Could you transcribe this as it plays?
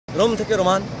Rome থেকে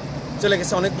Roman চলে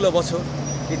গেছে অনেকগুলো বছর,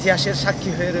 ইতিহাসের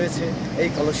সাক্ষী হয়ে রয়েছে এই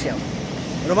কলোসিয়াম।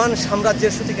 রোমান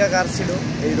সাম্রাজ্যের সূতিকাগার ছিল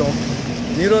এই রোম।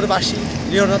 নিরোরবাসী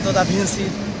লিওনার্দো দা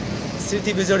ভিঞ্চির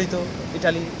স্মৃতি বিজড়িত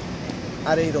ইটালি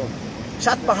আর এই রোম,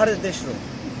 7 পাহাড়ের দেশ রোম।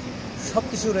 সব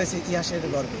কিছু রয়েছে ইতিহাসের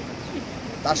গর্বে,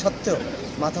 তা সত্ত্বেও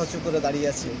মাথা উঁচু করে দাঁড়িয়ে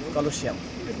আছে কলোসিয়াম।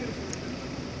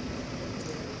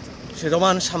 সে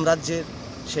রোমান সাম্রাজ্যের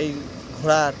সেই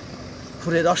ঘোড়ার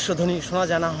খুরের অশ্বধ্বনি শোনা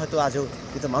যায় না হয়তো আজও,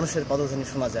 কিন্তু মানুষের পদধ্বনি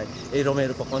শোনা যায় এই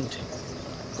রোমের উপকণ্ঠে।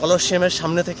 কলোসিয়ামের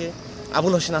সামনে থেকে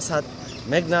আবুল হোসেন আসাদ,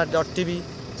 মেঘনা.TV,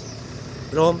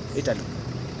 রোম, ইটালি।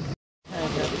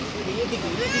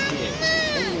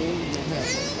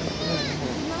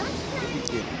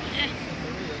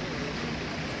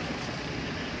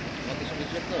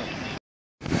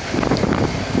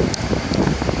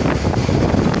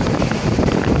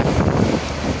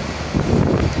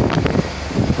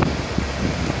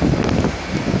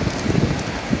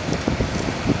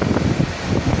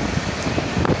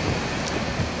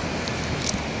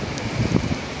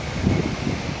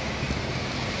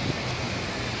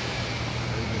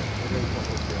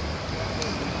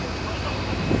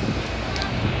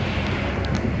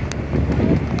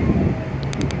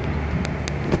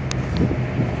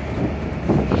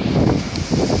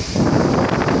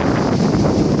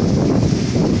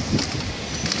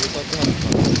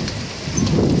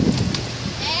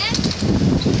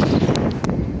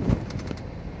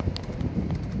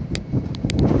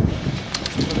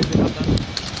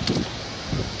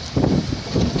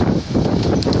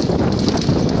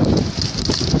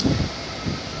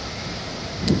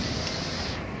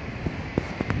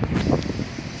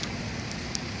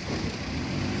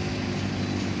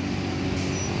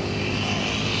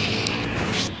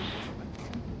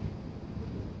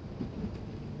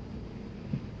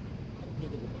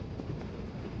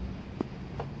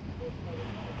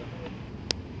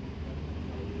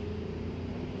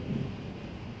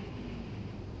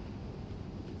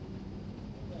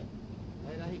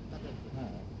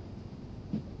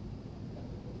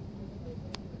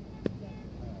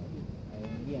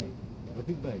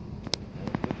 রফিক ভাই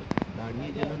দাঁড়িয়ে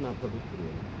যেন না ফটো তুলে,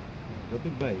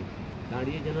 রফিক ভাই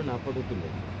দাঁড়িয়ে যেন না ফটো তুলে।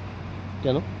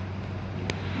 কেন?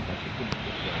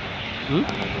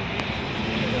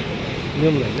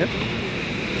 নিয়ম নাই না?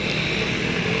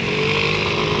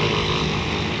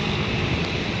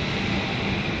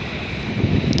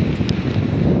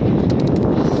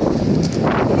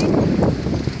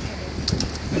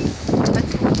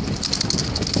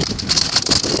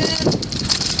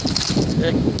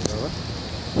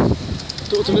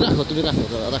 তুমি রাখো, তুমি রাখো,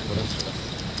 রাখো রাখো।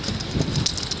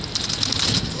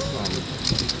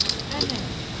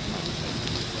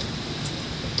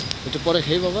 একটু পরে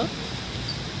খাই বাবা।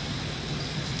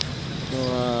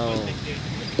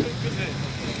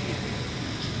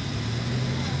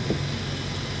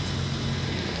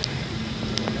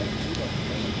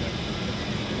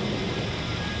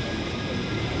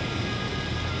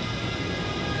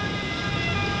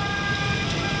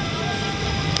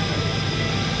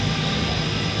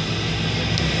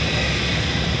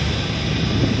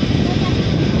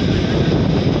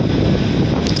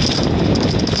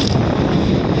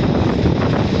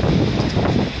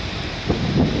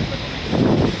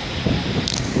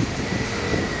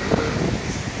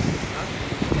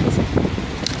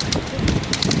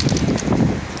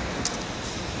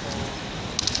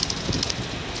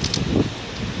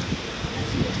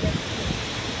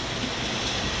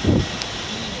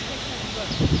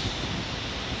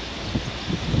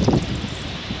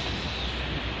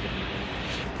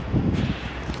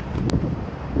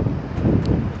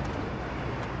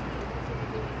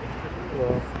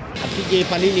 আপনি যে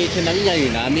পানি নিয়েছেন আমি জানি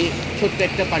না, আমি ছোট্ট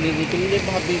একটা পানির বোতল নিয়ে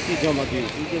ভাবি কি জমা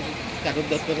দিয়েছি, যে কারোর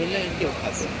দরকার হলে কেউ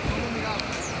খাবে।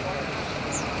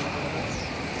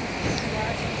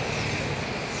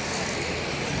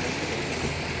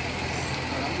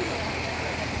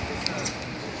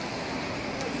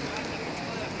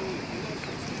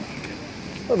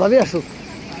 ভাবি আসুক,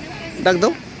 ডাক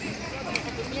দাও।